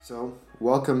So,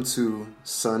 welcome to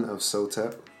Son of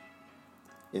Sotep,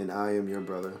 and I am your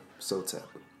brother, Sotep.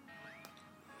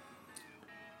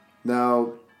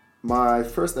 Now, my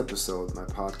first episode, my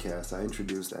podcast, I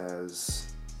introduced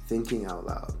as Thinking Out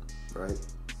Loud, right?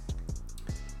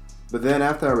 But then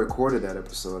after I recorded that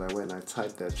episode, I went and I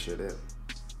typed that shit in.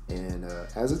 And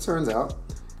as it turns out,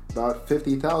 about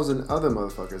 50,000 other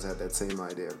motherfuckers had that same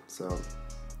idea. So,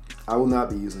 I will not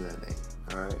be using that name.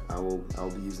 All right, I'll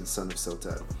be using Son of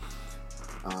Sotep,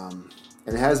 and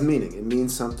it has meaning. It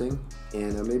means something,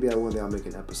 and maybe one day I'll make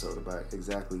an episode about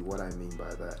exactly what I mean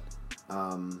by that.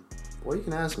 Or you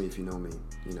can ask me if you know me.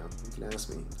 You can ask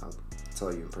me. I'll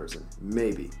tell you in person.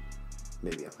 Maybe I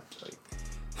might tell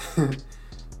you.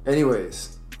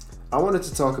 Anyways, I wanted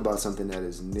to talk about something that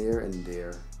is near and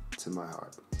dear to my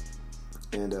heart,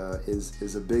 and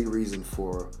is a big reason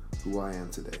for who I am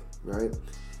today. Right?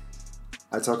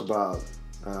 I talked about,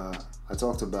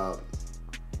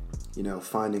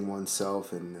 finding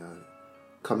oneself and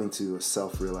coming to a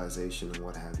self-realization and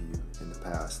what have you in the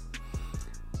past.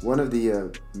 One of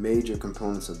the major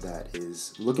components of that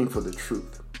is looking for the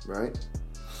truth, right?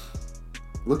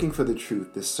 Looking for the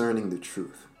truth, discerning the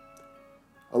truth.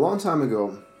 A long time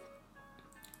ago,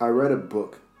 I read a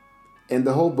book, and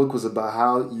the whole book was about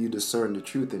how you discern the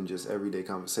truth in just everyday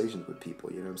conversations with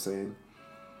people, you know what I'm saying?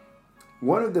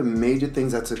 One of the major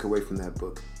things I took away from that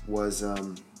book was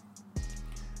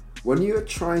when you're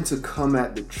trying to come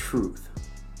at the truth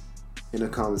in a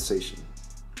conversation,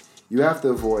 you have to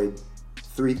avoid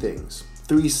three things,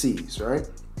 3 C's, right?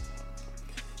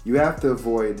 You have to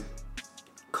avoid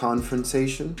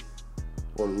confrontation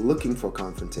or looking for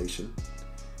confrontation,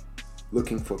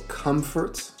 looking for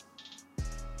comfort,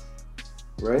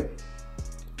 right?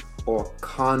 Or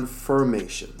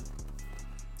confirmation.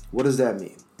 What does that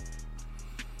mean?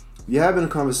 You're having a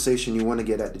conversation, you want to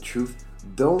get at the truth.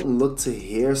 Don't look to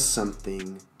hear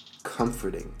something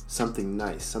comforting, something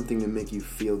nice, something to make you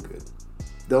feel good.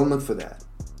 Don't look for that.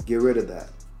 Get rid of that.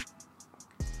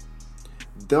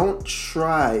 Don't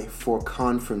try for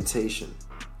confrontation.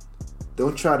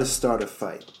 Don't try to start a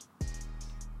fight.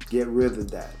 Get rid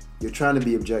of that. You're trying to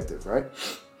be objective, right?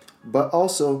 But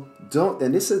also, don't,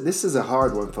 and this is a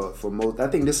hard one for most, I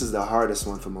think this is the hardest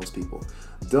one for most people.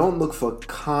 Don't look for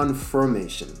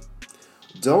confirmation.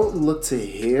 Don't look to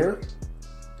hear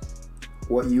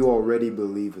what you already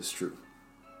believe is true.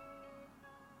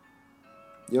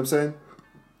 You know what I'm saying?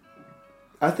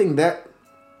 I think that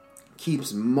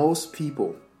keeps most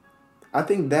people, I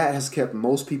think that has kept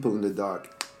most people in the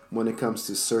dark when it comes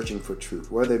to searching for truth,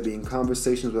 whether it be in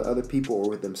conversations with other people or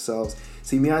with themselves.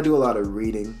 See, me, I do a lot of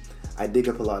reading. I dig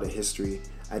up a lot of history.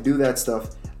 I do that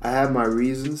stuff. I have my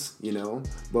reasons,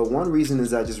 but one reason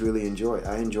is I just really enjoy it.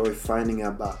 I enjoy finding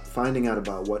out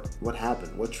about what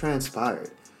happened, what transpired.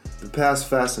 The past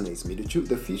fascinates me.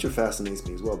 The future fascinates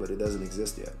me as well, but it doesn't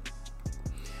exist yet.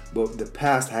 But the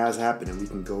past has happened, and we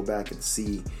can go back and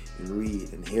see and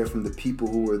read and hear from the people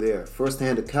who were there.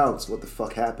 First-hand accounts, what the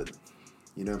fuck happened.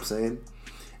 You know what I'm saying?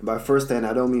 And by first-hand,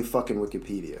 I don't mean fucking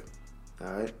Wikipedia.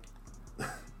 All right?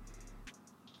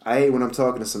 I hate when I'm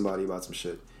talking to somebody about some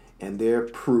shit, and their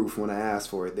proof, when I ask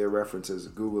for it, their references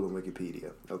Google and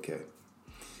Wikipedia. Okay.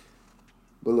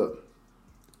 But look.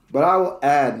 But I will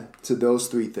add to those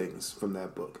 3 things from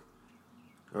that book.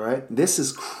 All right? This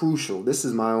is crucial. This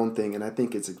is my own thing, and I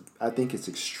think it's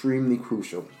extremely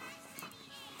crucial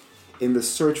in the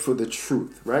search for the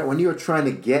truth, right? When you're trying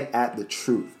to get at the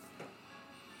truth.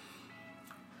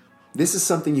 This is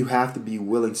something you have to be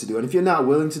willing to do. And if you're not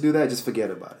willing to do that, just forget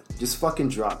about it. Just fucking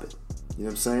drop it. You know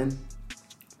what I'm saying?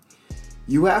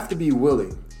 You have to be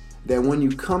willing that when you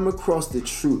come across the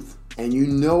truth and you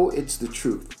know it's the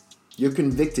truth, you're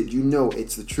convicted, you know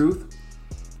it's the truth,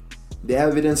 the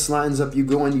evidence lines up, you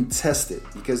go and you test it.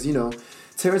 Because,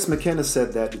 Terence McKenna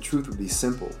said that the truth would be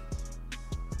simple.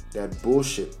 That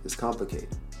bullshit is complicated,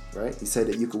 right? He said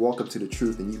that you could walk up to the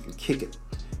truth and you can kick it.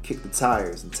 Kick the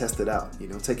tires and test it out.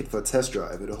 Take it for a test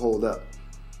drive. It'll hold up.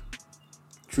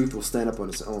 Truth will stand up on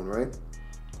its own, right?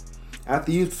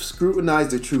 After you've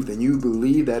scrutinized the truth and you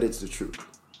believe that it's the truth,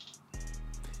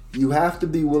 you have to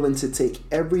be willing to take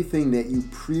everything that you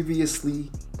previously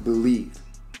believed,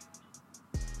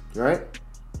 right?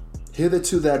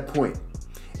 Hitherto that point.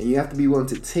 And you have to be willing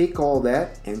to take all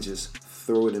that and just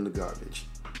throw it in the garbage.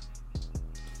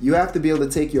 You have to be able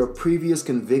to take your previous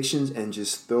convictions and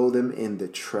just throw them in the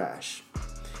trash.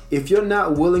 If you're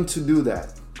not willing to do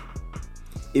that,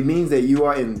 it means that you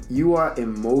are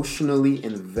emotionally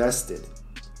invested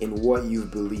in what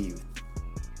you've believed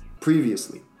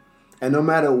previously. And no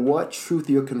matter what truth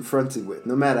you're confronted with,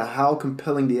 no matter how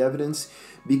compelling the evidence,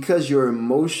 because your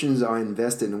emotions are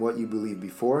invested in what you believed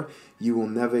before, you will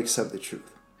never accept the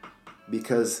truth.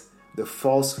 Because the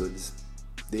falsehoods,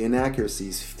 the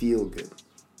inaccuracies feel good.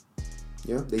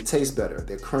 Yeah, they taste better.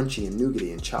 They're crunchy and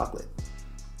nougaty and chocolate.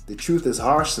 The truth is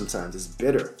harsh sometimes. It's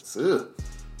bitter. It's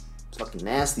fucking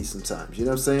nasty sometimes. You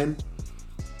know what I'm saying?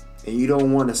 And you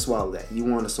don't want to swallow that. You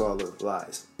want to swallow the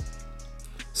lies.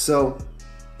 So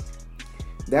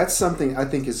that's something I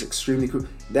think is extremely cool.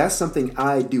 That's something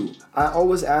I do. I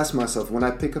always ask myself when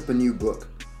I pick up a new book,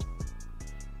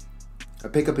 I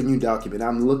pick up a new document,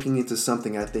 I'm looking into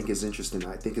something I think is interesting,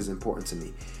 I think is important to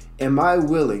me. Am I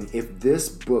willing, if this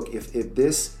book, if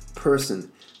this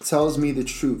person tells me the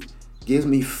truth, gives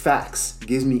me facts,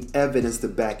 gives me evidence to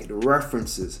back it,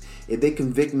 references, if they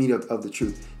convict me of the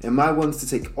truth, am I willing to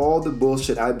take all the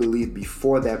bullshit I believed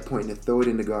before that point and throw it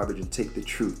in the garbage and take the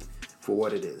truth for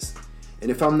what it is? And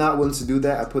if I'm not willing to do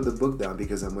that, I put the book down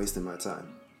because I'm wasting my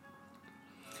time.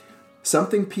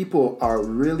 Something people are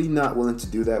really not willing to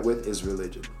do that with is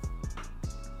religion.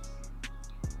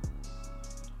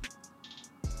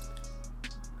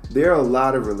 There are a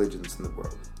lot of religions in the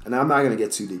world, and I'm not going to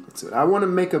get too deep into it. I want to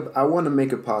make a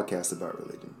podcast about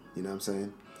religion, you know what I'm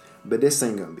saying? But this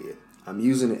ain't going to be it. I'm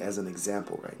using it as an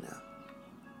example right now.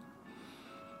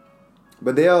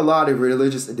 But there are a lot of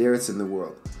religious adherents in the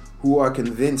world who are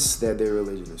convinced that their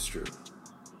religion is true.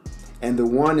 And the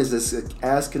one is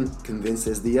as convinced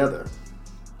as the other.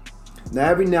 Now,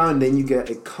 every now and then you get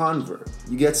a convert.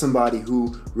 You get somebody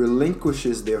who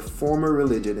relinquishes their former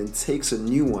religion and takes a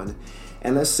new one.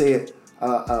 And let's say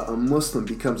a Muslim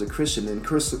becomes a Christian, and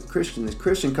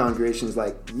Christian congregation is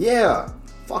like, yeah,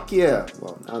 fuck yeah.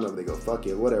 Well, I don't know if they go fuck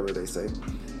yeah, whatever they say,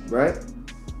 right?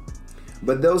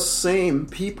 But those same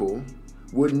people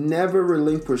would never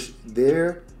relinquish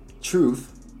their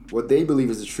truth, what they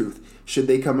believe is the truth, should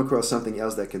they come across something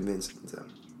else that convinces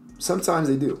them. Sometimes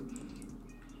they do.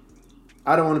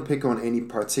 I don't want to pick on any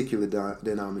particular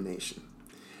denomination.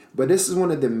 But this is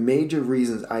one of the major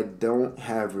reasons I don't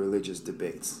have religious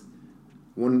debates.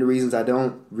 One of the reasons I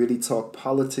don't really talk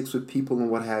politics with people and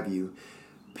what have you.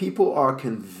 People are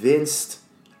convinced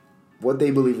what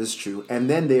they believe is true, and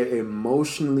then they're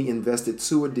emotionally invested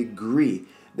to a degree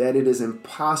that it is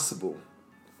impossible.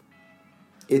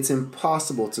 It's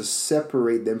impossible to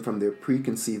separate them from their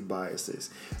preconceived biases.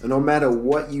 And no matter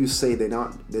what you say, they're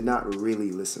not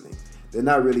really listening. They're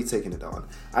not really taking it on.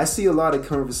 I see a lot of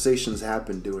conversations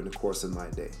happen during the course of my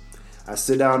day. I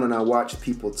sit down and I watch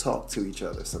people talk to each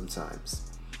other sometimes.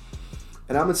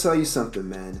 And I'm going to tell you something,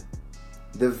 man.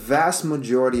 The vast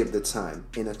majority of the time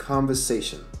in a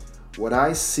conversation, what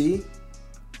I see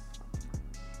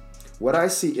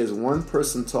is one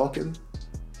person talking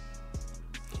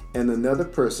and another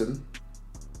person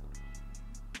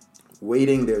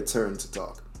waiting their turn to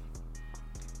talk.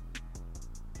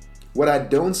 What I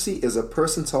don't see is a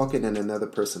person talking and another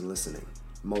person listening,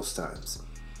 most times.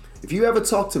 If you ever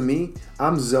talk to me,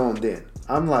 I'm zoned in.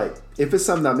 I'm like, if it's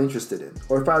something I'm interested in,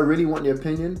 or if I really want your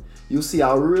opinion, you'll see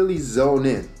I'll really zone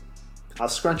in. I'll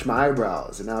scrunch my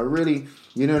eyebrows and I'll really,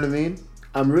 you know what I mean?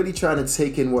 I'm really trying to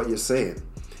take in what you're saying.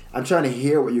 I'm trying to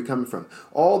hear where you're coming from.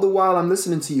 All the while I'm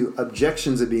listening to you,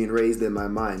 objections are being raised in my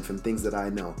mind from things that I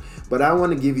know. But I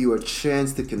want to give you a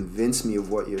chance to convince me of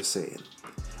what you're saying.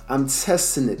 I'm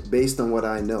testing it based on what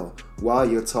I know while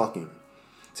you're talking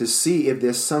to see if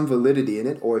there's some validity in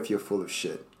it or if you're full of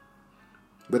shit.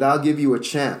 But I'll give you a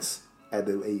chance at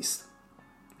the least.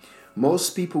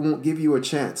 Most people won't give you a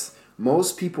chance.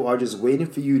 Most people are just waiting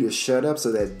for you to shut up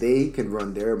so that they can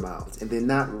run their mouths, and they're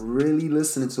not really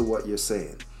listening to what you're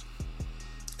saying.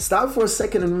 Stop for a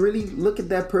second and really look at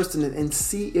that person and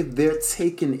see if they're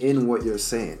taking in what you're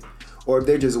saying, or if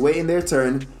they're just waiting their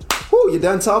turn. Whoo, you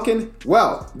done talking?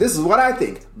 Well, this is what I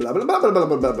think. Blah, blah, blah, blah, blah,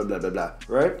 blah, blah, blah, blah, blah.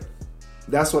 Right?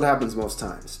 That's what happens most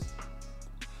times.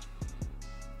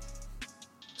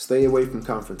 Stay away from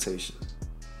confrontation.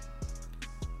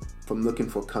 From looking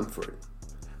for comfort.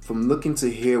 From looking to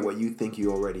hear what you think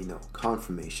you already know.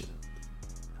 Confirmation.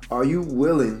 Are you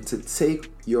willing to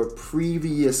take your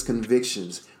previous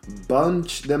convictions,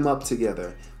 bunch them up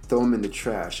together, throw them in the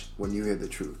trash when you hear the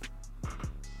truth?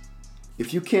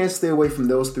 If you can't stay away from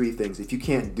those three things, if you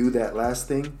can't do that last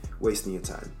thing, wasting your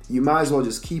time. You might as well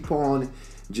just keep on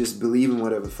just believing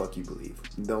whatever the fuck you believe.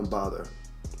 Don't bother.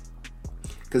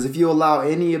 Because if you allow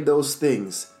any of those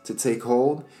things to take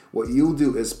hold, what you'll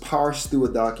do is parse through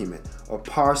a document or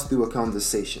parse through a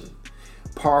conversation,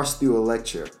 parse through a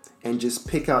lecture, and just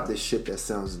pick out the shit that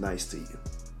sounds nice to you.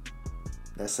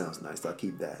 That sounds nice. I'll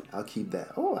keep that. I'll keep that.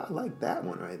 Oh, I like that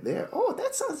one right there. Oh,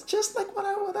 that sounds just like what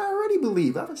I already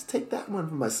believe. I'll just take that one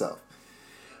for myself.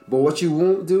 But what you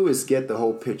won't do is get the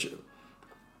whole picture.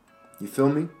 You feel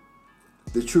me?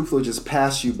 The truth will just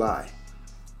pass you by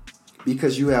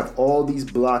because you have all these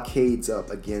blockades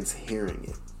up against hearing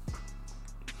it.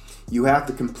 You have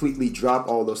to completely drop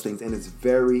all those things, and it's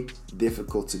very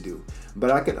difficult to do. But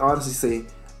I can honestly say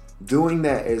doing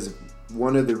that is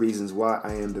one of the reasons why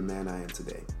I am the man I am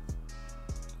today.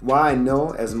 Why I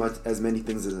know as many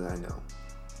things as I know.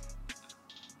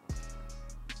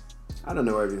 I don't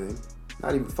know everything.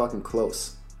 Not even fucking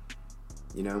close.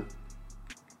 You know?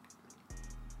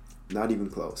 Not even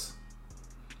close.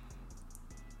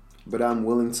 But I'm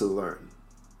willing to learn.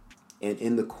 And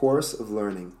in the course of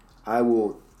learning, I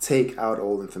will take out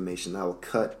old information. I will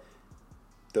cut,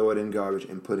 throw it in garbage,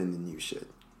 and put in the new shit.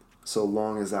 So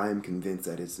long as I am convinced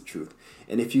that it's the truth.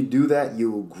 And if you do that,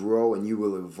 you will grow and you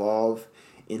will evolve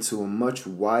into a much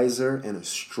wiser and a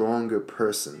stronger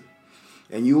person.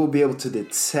 And you will be able to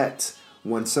detect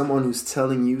when someone who's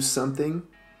telling you something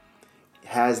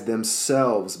has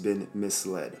themselves been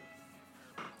misled.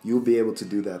 You'll be able to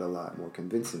do that a lot more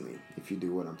convincingly if you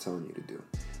do what I'm telling you to do.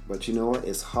 But you know what?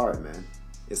 It's hard, man.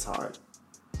 It's hard.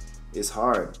 It's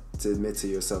hard to admit to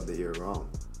yourself that you're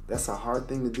wrong. That's a hard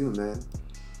thing to do, man.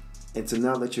 And to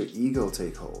not let your ego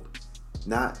take hold.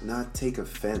 Not take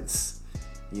offense,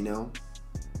 you know?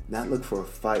 Not look for a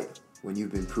fight when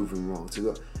you've been proven wrong. To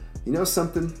go, you know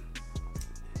something?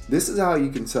 This is how you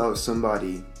can tell if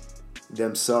somebody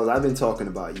themselves, I've been talking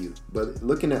about you, but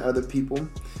looking at other people,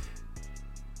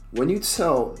 when you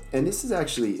tell, and this is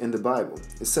actually in the Bible,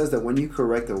 it says that when you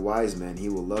correct a wise man, he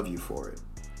will love you for it.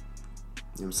 You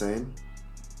know what I'm saying?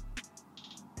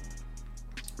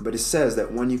 But it says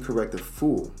that when you correct a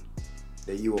fool,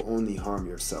 that you will only harm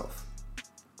yourself.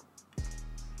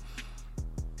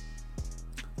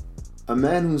 A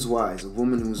man who's wise, a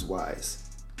woman who's wise,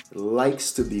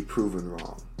 likes to be proven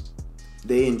wrong.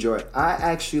 They enjoy it. I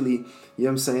actually, you know what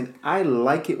I'm saying? I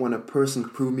like it when a person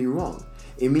proves me wrong.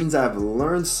 It means I've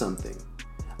learned something.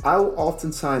 I will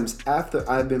oftentimes, after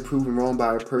I've been proven wrong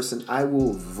by a person, I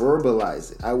will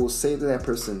verbalize it. I will say to that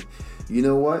person, you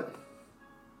know what?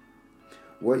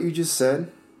 What you just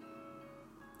said,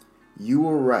 you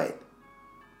were right,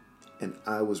 and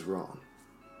I was wrong.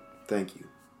 Thank you.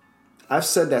 I've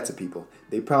said that to people.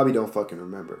 They probably don't fucking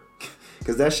remember.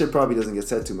 Because that shit probably doesn't get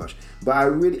said too much. But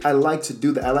I like to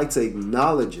do that. I like to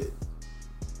acknowledge it.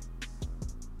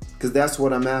 Because that's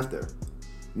what I'm after.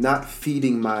 Not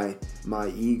feeding my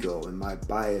ego and my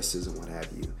biases and what have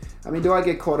you. I mean, do I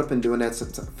get caught up in doing that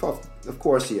sometimes? Of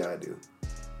course, yeah, I do. You know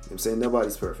what I'm saying?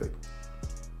 Nobody's perfect.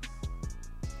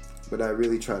 But I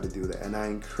really try to do that. And I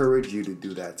encourage you to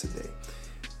do that today.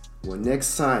 When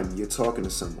next time you're talking to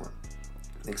someone,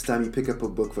 next time you pick up a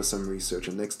book for some research,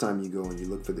 or next time you go and you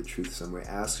look for the truth somewhere,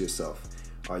 ask yourself,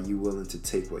 are you willing to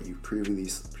take what you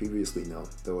previously know,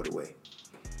 throw it away?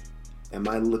 Am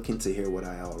I looking to hear what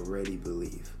I already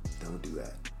believe? Don't do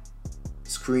that.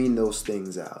 Screen those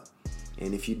things out.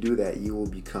 And if you do that, you will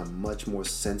become much more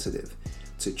sensitive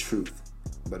to truth.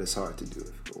 But it's hard to do.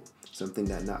 Something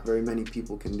that not very many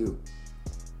people can do.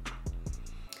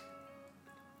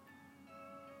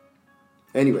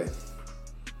 Anyway,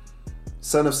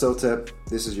 son of Sotep,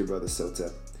 this is your brother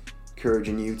Sotep,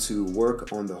 encouraging you to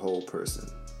work on the whole person.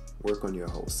 Work on your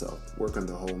whole self. Work on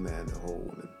the whole man, the whole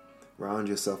woman. Round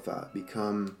yourself out.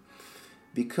 Become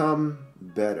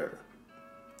better.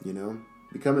 You know?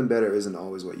 Becoming better isn't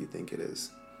always what you think it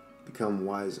is. Become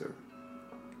wiser.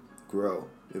 Grow.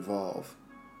 Evolve.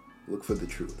 Look for the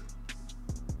truth.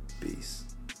 Peace.